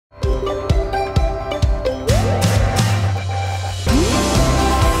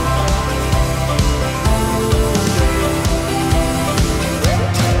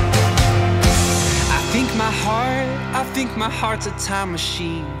heart's a time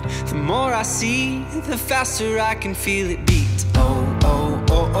machine. The more I see, the faster I can feel it beat. Oh, oh,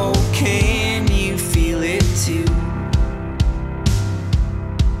 oh, oh, can you feel it too?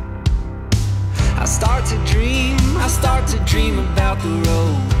 I start to dream about the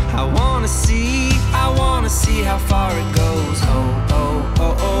road. I wanna see how far it goes. Oh, oh,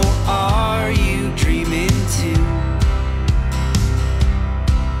 oh, oh, are you dreaming too?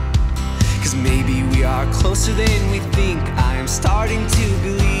 'Cause maybe we are closer than we think. I am starting to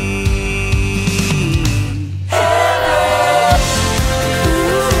believe.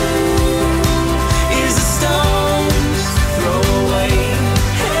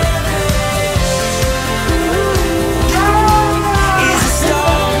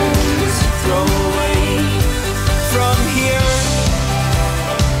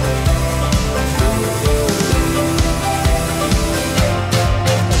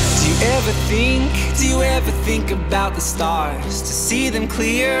 Do you ever think about the stars? To see them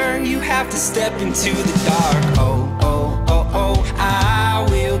clear, you have to step into the dark. Oh, oh, oh, oh, I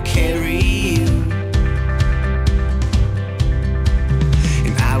will carry you,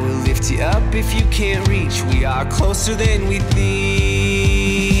 and I will lift you up if you can't reach. We are closer than we think.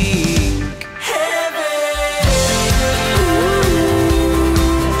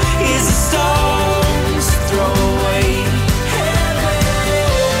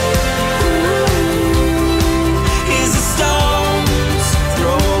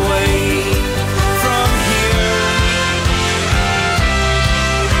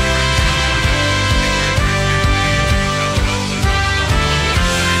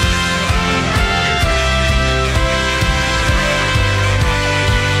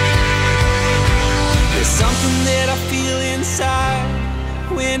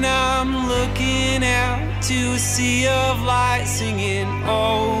 When I'm looking out to a sea of light, singing,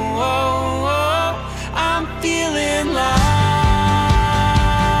 oh,